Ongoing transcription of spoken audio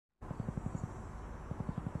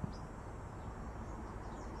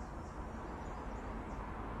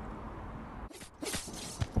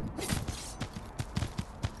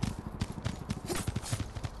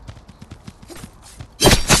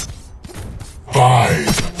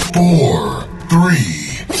4,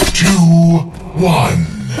 3, 2, 1.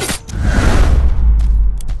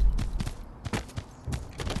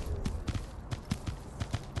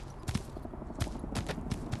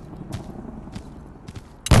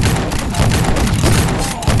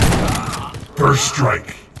 First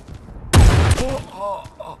strike.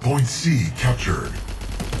 Point C captured.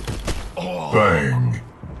 Bang.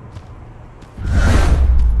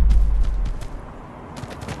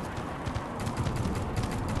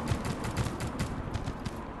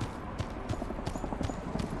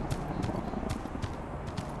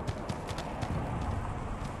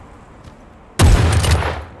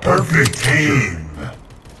 Perfect aim.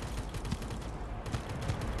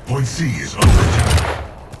 Point C is under attack.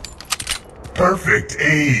 Perfect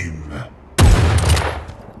aim.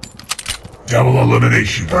 Double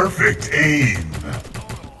elimination. Perfect aim.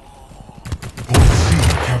 Point C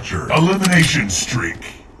captured. Elimination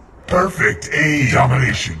streak. Perfect aim.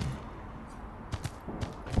 Domination.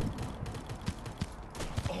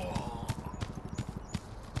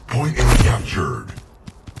 Point A captured.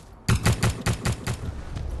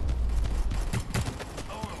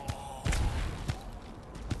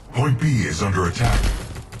 Point B is under attack.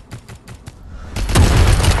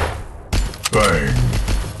 Bang.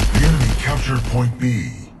 The enemy captured Point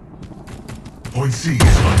B. Point C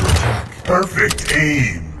is under attack. Perfect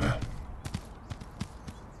aim.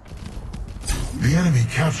 The enemy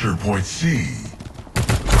captured Point C.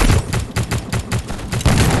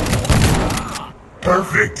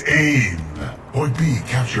 Perfect aim. Point B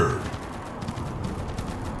captured.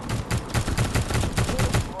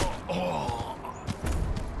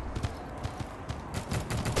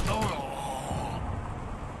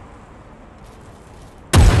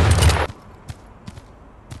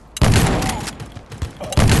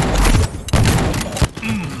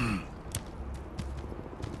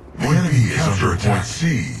 Point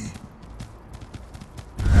C.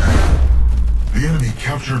 The enemy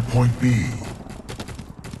captured Point B.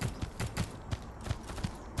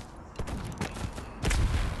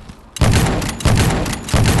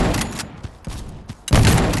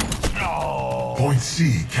 Point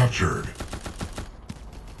C captured.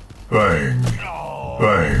 Bang.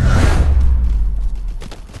 Bang.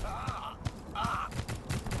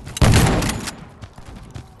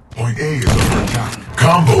 Point A is under attack.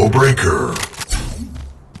 Combo breaker.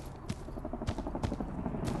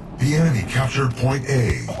 The enemy captured Point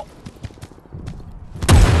A.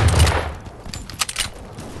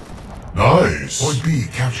 Nice. Point B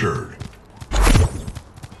captured.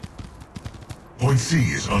 Point C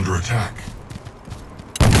is under attack.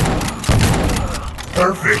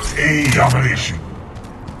 Perfect A domination.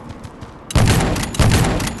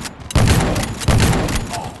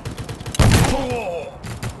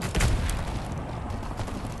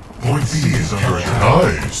 Point C is under attack.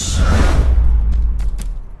 Nice.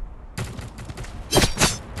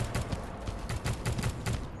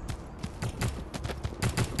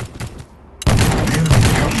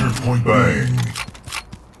 Point bang.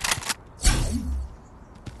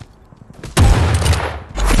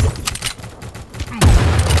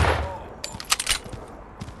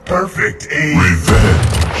 Perfect aim. Revenge.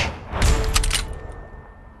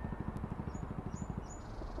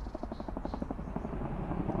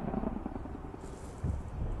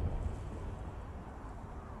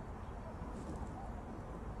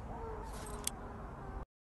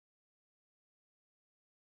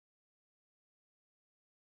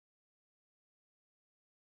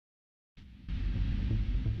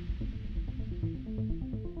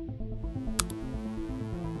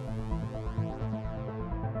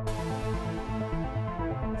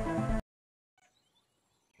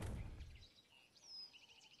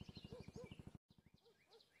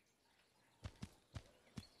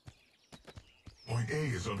 Point A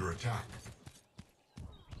is under attack.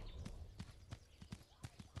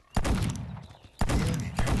 The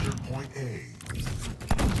enemy captured Point A.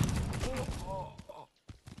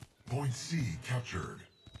 Point C captured.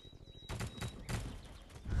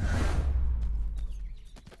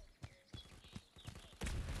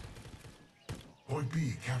 Point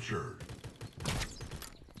B captured.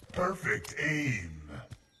 Perfect aim.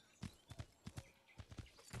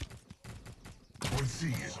 Point C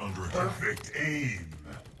is under attack. Perfect aim.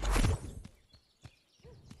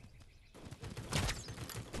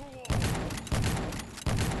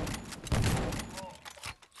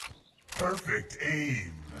 Perfect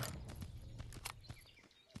aim.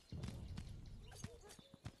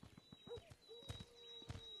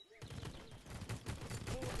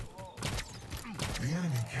 The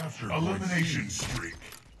enemy captured elimination streak.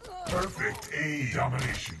 Perfect A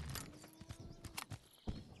domination.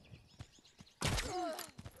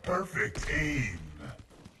 Perfect aim.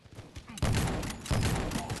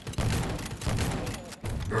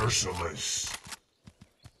 Merciless.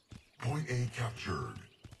 Point A captured.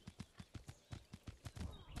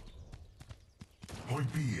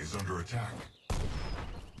 Point B is under attack.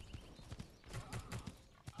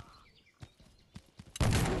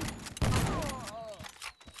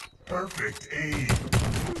 Perfect aim.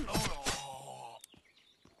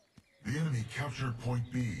 The enemy captured point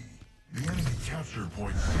B. The enemy captured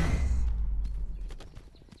point C.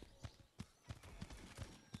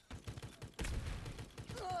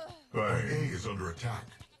 Point A is under attack.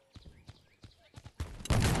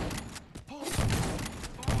 The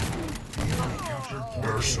enemy captured point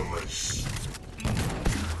Merciless.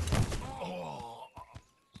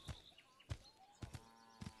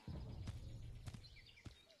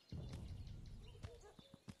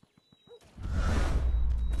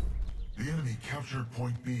 The enemy captured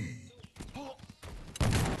point B.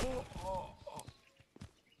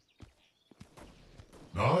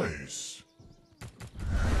 Nice.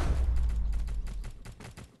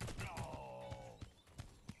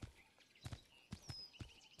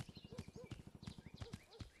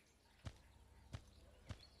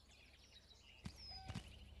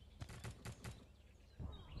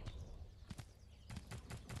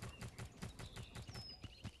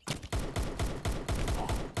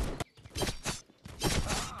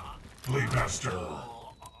 Blade Master.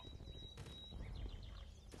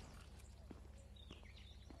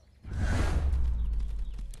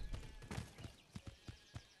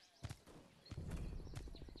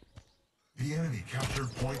 The enemy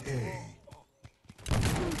captured point A.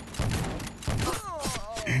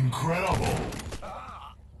 Incredible!